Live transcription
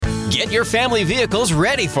Get your family vehicles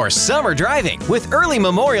ready for summer driving with early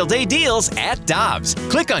Memorial Day deals at Dobbs.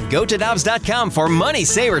 Click on GoToDobbs.com for money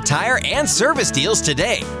saver tire and service deals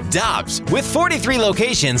today. Dobbs, with 43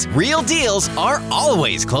 locations, real deals are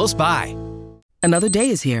always close by. Another day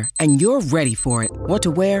is here, and you're ready for it. What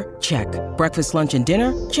to wear? Check. Breakfast, lunch, and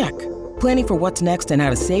dinner? Check. Planning for what's next and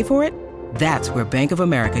how to save for it? That's where Bank of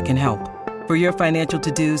America can help. For your financial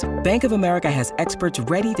to-dos, Bank of America has experts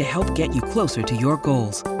ready to help get you closer to your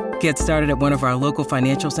goals. Get started at one of our local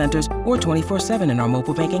financial centers or 24/7 in our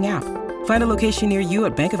mobile banking app. Find a location near you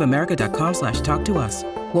at bankofamerica.com/talktous.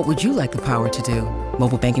 What would you like the power to do?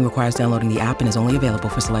 Mobile banking requires downloading the app and is only available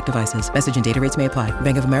for select devices. Message and data rates may apply.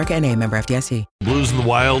 Bank of America N.A., member FDIC. Blues in the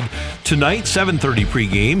Wild tonight, 7:30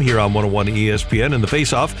 pregame here on 101 ESPN, and the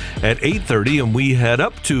face-off at 8:30, and we head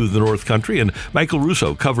up to the North Country, and Michael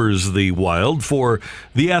Russo covers the Wild for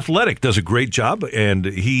The Athletic, does a great job, and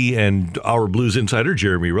he and our Blues insider,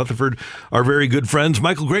 Jeremy Rutherford, are very good friends.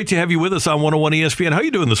 Michael, great to have you with us on 101 ESPN. How are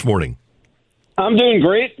you doing this morning? I'm doing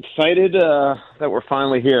great. Excited that we're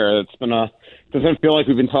finally here. It's been doesn't feel like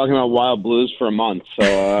we've been talking about Wild Blues for a month.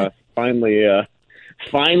 So finally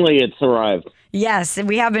it's arrived. Yes,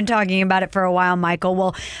 we have been talking about it for a while, Michael.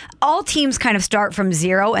 Well, all teams kind of start from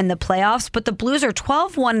zero in the playoffs, but the Blues are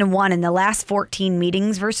 12-1-1 in the last 14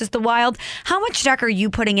 meetings versus the Wild. How much stock are you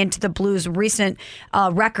putting into the Blues' recent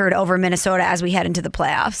record over Minnesota as we head into the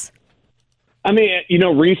playoffs? I mean,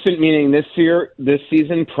 recent meaning this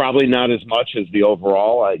season, probably not as much as the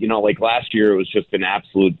overall. Like last year, it was just an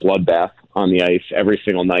absolute bloodbath on the ice every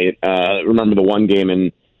single night. Remember the one game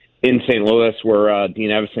in St. Louis where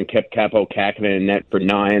Dean Evison kept Capo Kähkönen in net for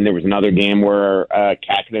 9. There was another game where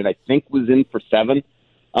Kähkönen, I think, was in for 7.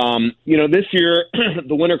 This year,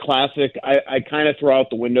 the Winter Classic, I kind of throw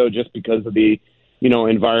out the window just because of the,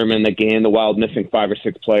 environment, the game, the Wild missing 5 or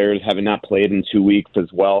 6 players, having not played in 2 weeks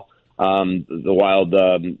as well. The Wild,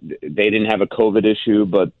 they didn't have a COVID issue,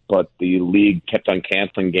 but the league kept on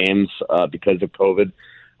canceling games because of COVID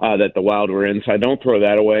that the Wild were in. So I don't throw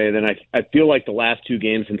that away. And then I feel like the last 2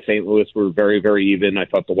 games in St. Louis were very, very even. I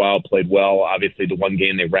thought the Wild played well. Obviously, the one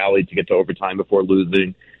game they rallied to get to overtime before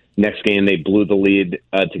losing. Next game, they blew the lead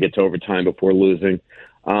to get to overtime before losing.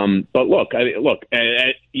 But look,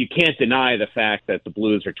 you can't deny the fact that the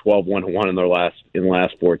Blues are 12-1-1 in the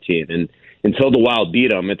last 14. And until the Wild beat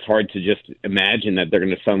them, it's hard to just imagine that they're going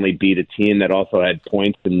to suddenly beat a team that also had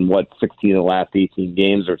points in 16 of the last 18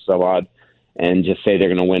 games or so odd, and just say they're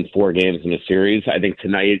going to win 4 games in a series. I think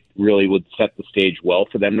tonight really would set the stage well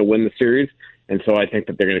for them to win the series. And so I think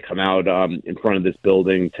that they're going to come out in front of this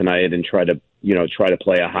building tonight and try to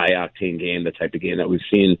play a high octane game, the type of game that we've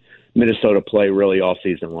seen Minnesota play really all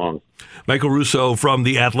season long. Michael Russo from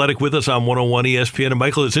The Athletic with us on 101 ESPN. And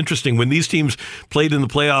Michael, it's interesting, when these teams played in the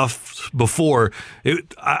playoffs before,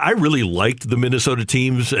 I really liked the Minnesota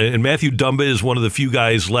teams, and Matthew Dumba is one of the few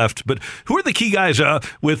guys left. But who are the key guys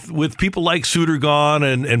with people like Suter gone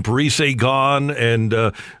and Parise gone and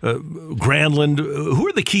Granlund? Who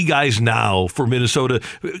are the key guys now for Minnesota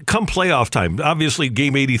come playoff time? Obviously,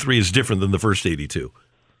 Game 83 is different than the first 82.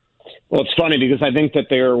 Well, it's funny because I think that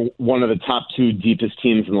they're one of the top 2 deepest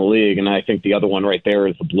teams in the league, and I think the other one right there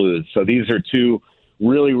is the Blues. So these are 2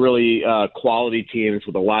 really, really quality teams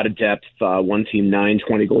with a lot of depth. One team 9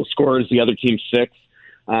 20-goal scorers, the other team 6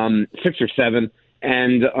 or 7.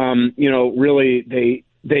 And, really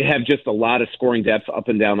they have just a lot of scoring depth up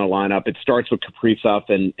and down the lineup. It starts with Kaprizov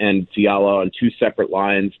and Fiala on 2 separate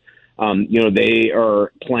lines. They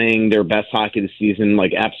are playing their best hockey this season,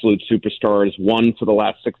 like absolute superstars. One for the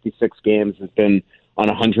last 66 games has been on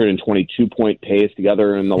a 122-point pace. The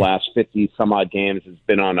other in the last 50-some-odd games has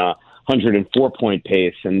been on a 104-point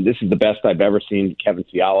pace. And this is the best I've ever seen Kevin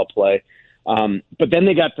Fiala play. But then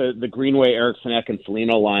they got the Greenway, Eriksson Ek, and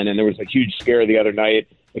Foligno line, and there was a huge scare the other night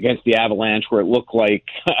against the Avalanche where it looked like,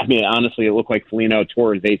 honestly, it looked like Foligno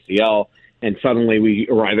tore his ACL. And suddenly we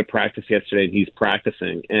arrived at practice yesterday, and he's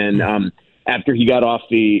practicing. And after he got off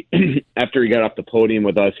the podium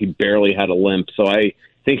with us, he barely had a limp. So I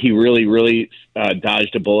think he really, really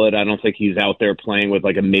dodged a bullet. I don't think he's out there playing with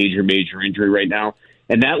like a major injury right now.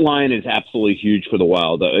 And that line is absolutely huge for the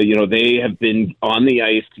Wild. They have been on the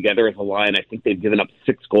ice together as a line. I think they've given up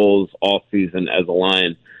 6 goals all season as a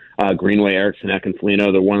line. Greenway, Eriksson Ek, and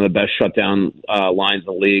Foligno, they're one of the best shutdown lines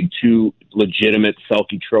in the league. 2 legitimate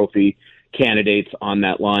Selke Trophy candidates on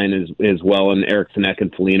that line as well, and Eriksson Ek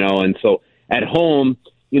and Foligno. And so at home,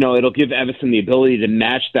 it'll give Evison the ability to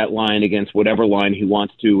match that line against whatever line he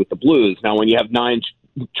wants to with the Blues. Now, when you have 9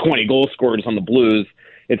 20-goal scorers on the Blues,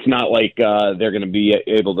 it's not like they're going to be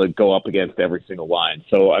able to go up against every single line.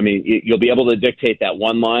 So, I mean, you'll be able to dictate that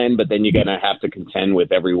one line, but then you're going to have to contend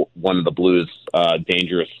with every one of the Blues'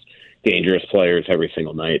 dangerous players every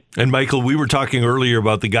single night. And Michael, we were talking earlier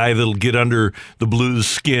about the guy that'll get under the Blues'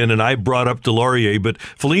 skin, and I brought up Delorier, but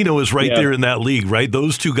Foligno is right there in that league, right?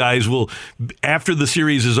 Those two guys will, after the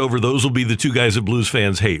series is over, those will be the two guys that Blues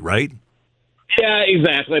fans hate, right? Yeah,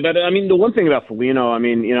 exactly. But I mean, the one thing about Foligno, I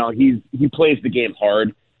mean, he plays the game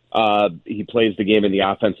hard. He plays the game in the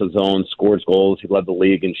offensive zone, scores goals. He led the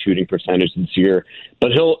league in shooting percentage this year.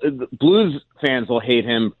 But Blues fans will hate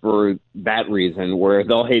him for that reason, where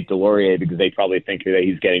they'll hate Delorier because they probably think that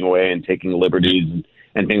he's getting away and taking liberties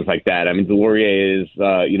and things like that. I mean, Delorier is,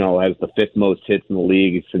 has the fifth most hits in the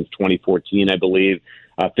league since 2014, I believe.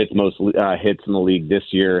 Fifth most hits in the league this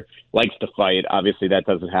year. Likes to fight. Obviously, that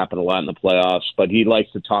doesn't happen a lot in the playoffs, but he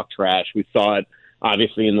likes to talk trash. We saw it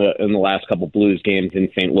obviously in the last couple Blues games in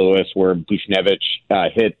St. Louis, where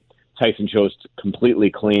Buchnevich hit Tyson Jost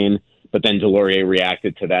completely clean, but then Delorier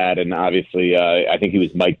reacted to that, and obviously I think he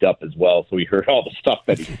was mic'd up as well, so we heard all the stuff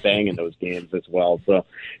that he was saying in those games as well. So,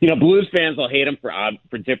 Blues fans will hate him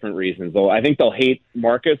for different reasons. Though I think they'll hate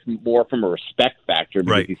Marcus more from a respect factor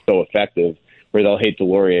because he's so effective, where they'll hate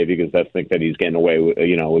Delorier because they think that he's getting away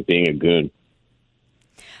with being a goon.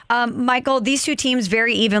 Michael, these two teams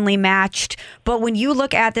very evenly matched, but when you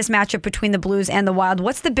look at this matchup between the Blues and the Wild,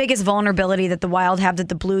 what's the biggest vulnerability that the Wild have that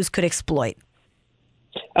the Blues could exploit?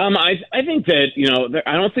 I think that,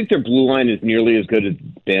 I don't think their blue line is nearly as good as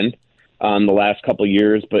it's been the last couple of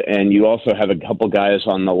years, and you also have a couple guys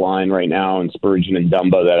on the line right now in Spurgeon and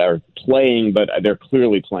Dumba that are playing, but they're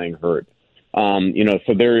clearly playing hurt.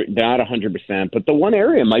 So they're not 100%, but the one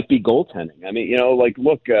area might be goaltending. I mean,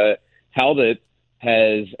 look, Talbot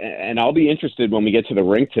has, and I'll be interested when we get to the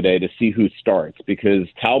rink today to see who starts, because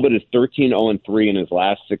Talbot is 13-0-3 in his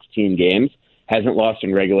last 16 games, hasn't lost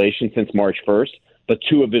in regulation since March 1st, but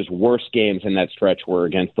two of his worst games in that stretch were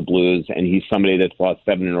against the Blues, and he's somebody that's lost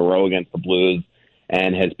 7 in a row against the Blues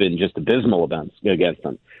and has been just abysmal against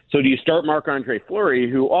them. So do you start Marc-Andre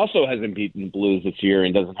Fleury, who also hasn't beaten the Blues this year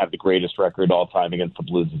and doesn't have the greatest record all time against the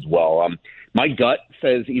Blues as well? My gut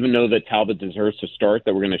says, even though that Talbot deserves to start,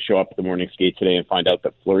 that we're going to show up at the morning skate today and find out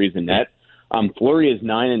that Fleury's in net. Fleury is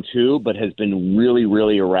 9-2, but has been really,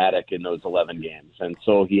 really erratic in those 11 games. And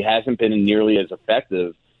so he hasn't been nearly as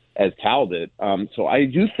effective as Talbot. So I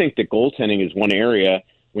do think that goaltending is one area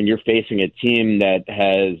when you're facing a team that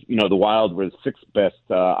has, the Wild was sixth best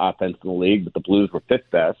offense in the league, but the Blues were fifth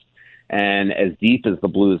best. And as deep as the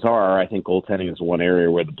Blues are, I think goaltending is one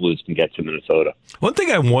area where the Blues can get to Minnesota. One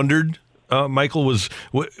thing I wondered, Michael, was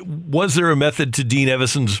there a method to Dean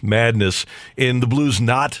Evason's madness in the Blues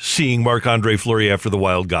not seeing Marc-Andre Fleury after the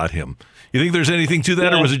Wild got him? You think there's anything to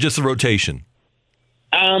that, or was it just the rotation?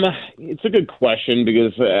 It's a good question,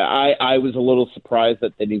 because I was a little surprised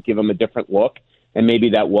that they didn't give him a different look, and maybe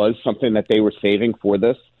that was something that they were saving for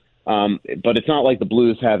this. But it's not like the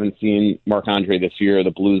Blues haven't seen Marc-Andre this year.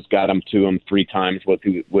 The Blues got him 3 times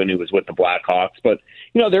when he was with the Blackhawks. But,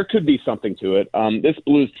 there could be something to it. This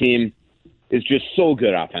Blues team is just so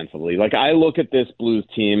good offensively. Like, I look at this Blues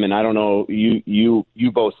team, and I don't know,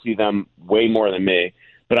 you both see them way more than me,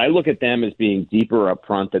 but I look at them as being deeper up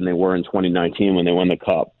front than they were in 2019 when they won the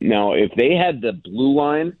Cup. Now, if they had the blue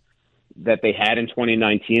line that they had in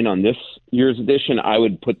 2019 on this year's edition, I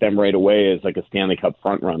would put them right away as like a Stanley Cup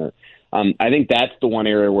front runner. I think that's the one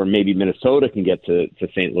area where maybe Minnesota can get to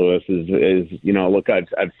St. Louis is look,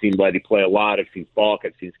 I've seen Leddy play a lot. I've seen Falk.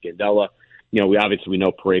 I've seen Scandella. We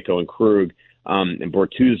know Parayko and Krug and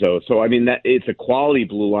Bortuzzo. So, I mean, that it's a quality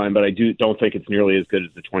blue line, but I don't think it's nearly as good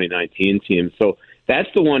as the 2019 team. So that's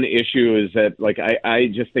the one issue, is that, like, I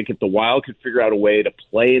just think if the Wild could figure out a way to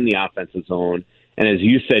play in the offensive zone, and as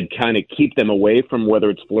you said, kind of keep them away from whether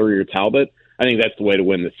it's Fleury or Talbot, I think that's the way to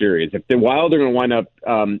win the series. If the Wild are going to wind up,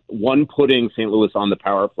 one, putting St. Louis on the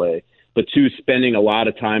power play, but two, spending a lot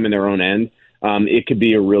of time in their own end, it could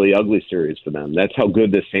be a really ugly series for them. That's how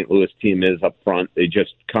good this St. Louis team is up front. They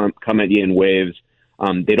just come at you in waves.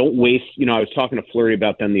 They don't waste, I was talking to Fleury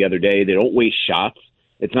about them the other day. They don't waste shots.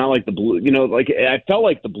 It's not like the Blues, I felt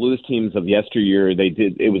like the Blues teams of yesteryear,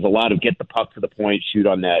 it was a lot of get the puck to the point, shoot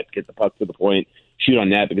on net, get the puck to the point, shoot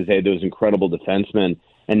on net, because they had those incredible defensemen.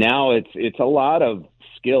 And now it's a lot of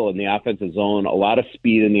skill in the offensive zone, a lot of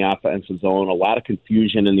speed in the offensive zone, a lot of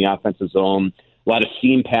confusion in the offensive zone, a lot of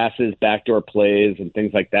seam passes, backdoor plays, and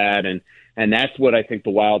things like that. And that's what I think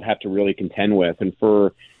the Wild have to really contend with. And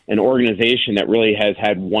for an organization that really has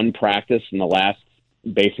had one practice in the last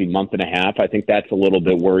basically month and a half. I think that's a little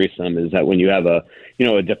bit worrisome, is that when you have a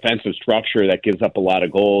defensive structure that gives up a lot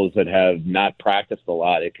of goals, that have not practiced a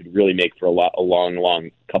lot, it could really make for a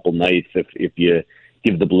long couple nights if you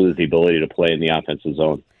give the Blues the ability to play in the offensive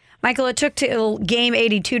zone. Michael, it took till game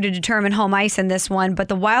 82 to determine home ice in this one, but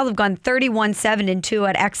the Wild have gone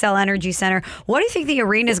 31-7-2 at XL Energy Center. What do you think the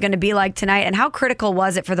arena is going to be like tonight, and how critical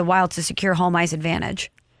was it for the Wild to secure home ice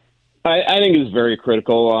advantage? I think it was very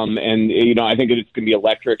critical, and I think it's going to be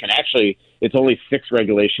electric. And actually, it's only 6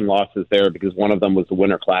 regulation losses there because one of them was the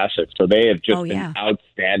Winter Classic, so they have just been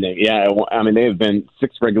outstanding. Yeah, I mean, they have been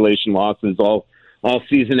 6 regulation losses all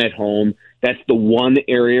season at home. That's the one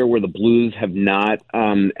area where the Blues have not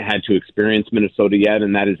had to experience Minnesota yet,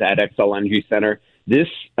 and that is at XL Energy Center. This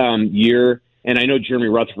year, and I know Jeremy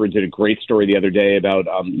Rutherford did a great story the other day about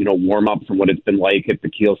warm-ups and what it's been like at the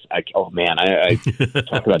Kiel. I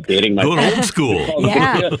talk about dating myself. Going old school.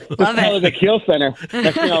 Yeah, love it. The Kiel Center.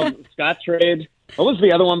 Scottrade. What was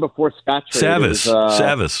the other one before Scottrade?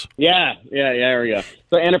 Savvis. Yeah, there we go.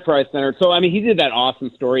 So Enterprise Center. So, I mean, he did that awesome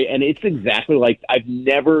story, and it's exactly like I've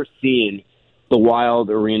never seen the Wild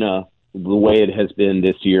Arena the way it has been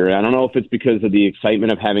this year. I don't know if it's because of the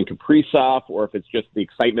excitement of having Kaprizov or if it's just the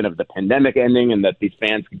excitement of the pandemic ending and that these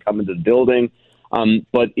fans can come into the building.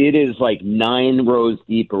 But it is like 9 rows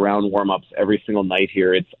deep around warm-ups every single night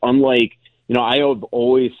here. It's unlike, I have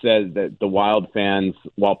always said that the Wild fans,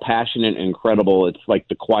 while passionate and incredible, it's like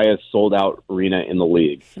the quietest sold-out arena in the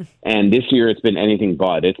league. And this year it's been anything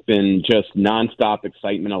but. It's been just nonstop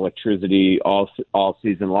excitement, electricity all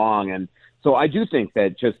season long. And so I do think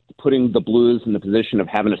that just putting the Blues in the position of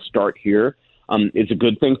having to start here is a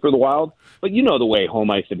good thing for the Wild. But the way home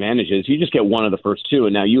ice advantage is, you just get one of the first 2,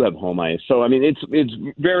 and now you have home ice. So, I mean, it's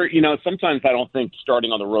very, sometimes I don't think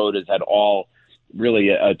starting on the road is at all really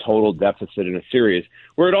a total deficit in a series.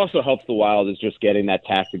 Where it also helps the Wild is just getting that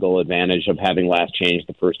tactical advantage of having last change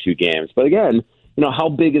the first 2 games. But again, how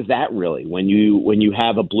big is that really when you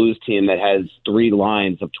have a Blues team that has 3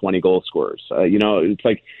 lines of 20 goal scorers? It's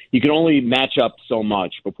like you can only match up so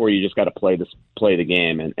much before you just got to play the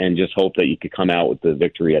game and just hope that you could come out with the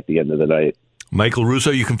victory at the end of the night. Michael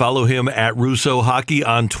Russo, you can follow him at Russo Hockey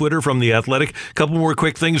on Twitter from The Athletic. A couple more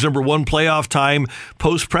quick things. Number 1, playoff time,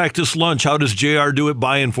 post-practice lunch. How does JR do it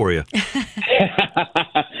buying for you?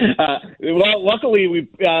 Well, luckily,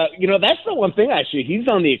 that's the one thing, actually. He's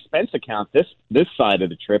on the expense account this side of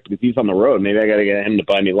the trip because he's on the road. Maybe I got to get him to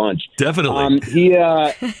buy me lunch. Definitely.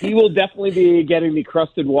 He will definitely be getting the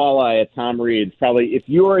crusted walleye at Tom Reed's. Probably, if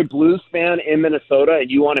you are a Blues fan in Minnesota and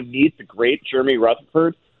you want to meet the great Jeremy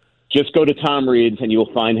Rutherford, just go to Tom Reed's and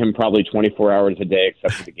you'll find him probably 24 hours a day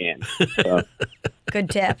except for the game. So. Good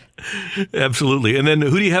tip. Absolutely. And then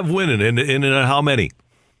who do you have winning and how many?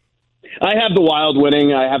 I have the Wild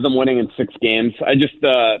winning. I have them winning in 6 games. I just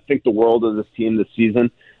think the world of this team this season.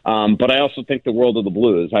 But I also think the world of the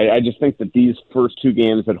Blues. I just think that these first 2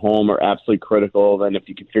 games at home are absolutely critical. Then if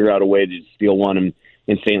you can figure out a way to steal one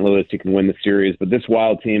in St. Louis, you can win the series. But this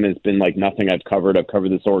Wild team has been like nothing I've covered. I've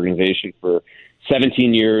covered this organization for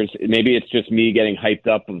 17 years. Maybe it's just me getting hyped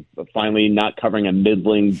up of finally not covering a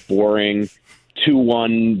middling, boring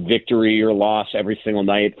 2-1 victory or loss every single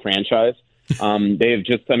night franchise. They have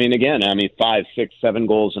just, 5, 6, 7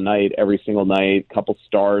 goals a night every single night, couple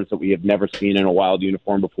stars that we have never seen in a Wild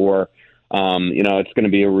uniform before. It's going to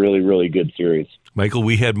be a really, really good series. Michael,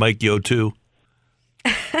 we had Mike Yeo too.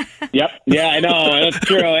 Yep. Yeah, I know. That's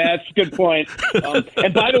true. That's a good point.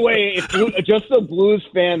 And by the way, just so Blues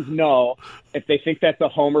fans know, if they think that's a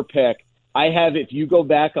homer pick, if you go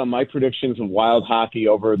back on my predictions of Wild hockey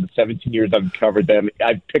over the 17 years I've covered them,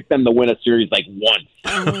 I've picked them to win a series like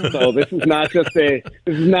once. So this is not just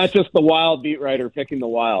the Wild beat writer picking the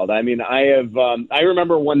Wild. I mean, I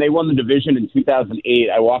remember when they won the division in 2008,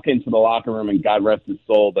 I walk into the locker room and God rest his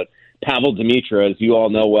soul, but Pavel Demitra, as you all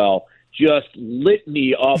know well, just lit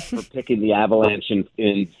me up for picking the Avalanche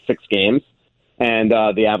in 6 games. And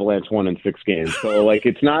the Avalanche won in 6 games. So,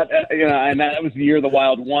 it's not, and that was the year the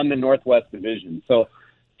Wild won the Northwest Division. So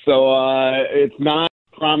it's not,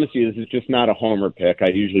 I promise you, this is just not a homer pick. I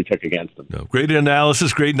usually pick against them. No, great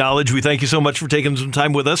analysis, great knowledge. We thank you so much for taking some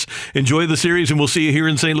time with us. Enjoy the series, and we'll see you here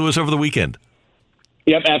in St. Louis over the weekend.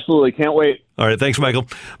 Yep, absolutely. Can't wait. All right, thanks, Michael.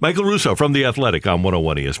 Michael Russo from The Athletic on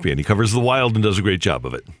 101 ESPN. He covers the Wild and does a great job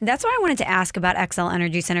of it. That's why I wanted to ask about XL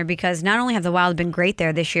Energy Center, because not only have the Wild been great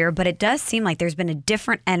there this year, but it does seem like there's been a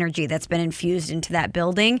different energy that's been infused into that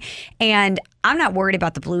building. And I'm not worried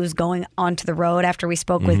about the Blues going onto the road after we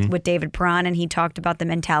spoke with David Perron, and he talked about the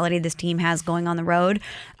mentality this team has going on the road.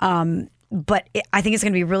 But I think it's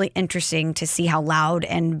going to be really interesting to see how loud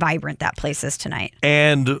and vibrant that place is tonight.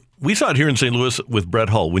 And we saw it here in St. Louis with Brett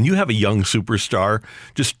Hull. When you have a young superstar,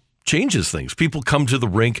 just changes things. People come to the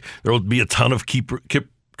rink. There will be a ton of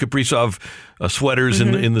Kaprizov sweaters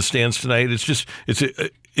in the stands tonight. It's just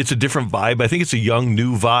it's a different vibe. I think it's a young,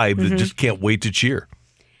 new vibe that just can't wait to cheer.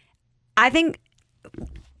 I think.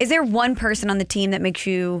 Is there one person on the team that makes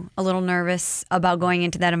you a little nervous about going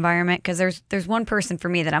into that environment? Because there's one person for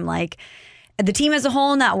me that I'm like, the team as a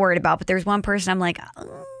whole, not worried about, but there's one person I'm like,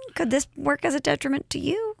 could this work as a detriment to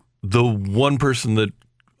you? The one person that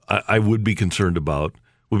I would be concerned about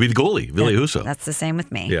would be the goalie, Ville Husso. That's the same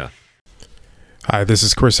with me. Yeah. Hi, this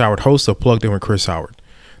is Chris Howard, host of Plugged In with Chris Howard.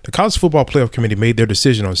 The College Football Playoff Committee made their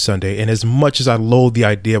decision on Sunday, and as much as I loathe the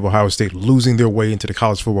idea of Ohio State losing their way into the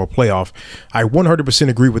College Football Playoff, I 100%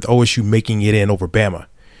 agree with OSU making it in over Bama.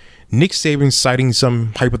 Nick Saban citing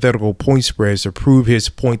some hypothetical point spreads to prove his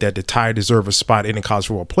point that the Tide deserve a spot in the College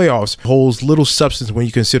Football Playoffs holds little substance when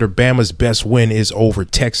you consider Bama's best win is over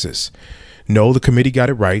Texas. No, the committee got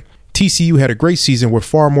it right. TCU had a great season with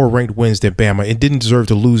far more ranked wins than Bama and didn't deserve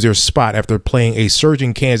to lose their spot after playing a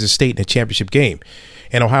surging Kansas State in a championship game.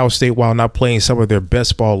 And Ohio State, while not playing some of their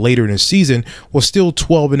best ball later in the season, was still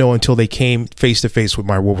 12-0 until they came face-to-face with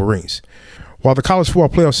my Wolverines. While the college football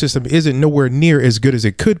playoff system isn't nowhere near as good as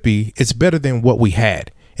it could be, it's better than what we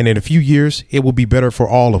had. And in a few years, it will be better for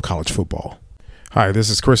all of college football. Hi, this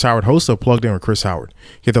is Chris Howard, host of Plugged In with Chris Howard.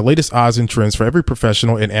 Get the latest odds and trends for every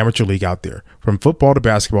professional and amateur league out there. From football to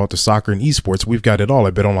basketball to soccer and esports, we've got it all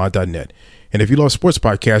at betonline.net. And if you love sports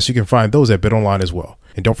podcasts, you can find those at BetOnline as well.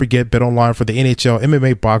 And don't forget BetOnline for the NHL,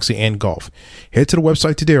 MMA, boxing, and golf. Head to the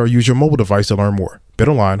website today or use your mobile device to learn more.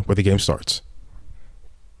 BetOnline, where the game starts.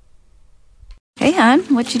 Hey, hon,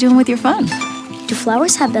 what you doing with your phone? Do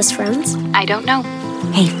flowers have best friends? I don't know.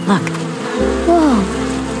 Hey, look.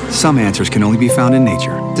 Whoa. Some answers can only be found in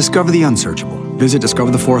nature. Discover the unsearchable. Visit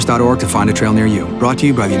discovertheforest.org to find a trail near you. Brought to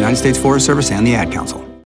you by the United States Forest Service and the Ad Council.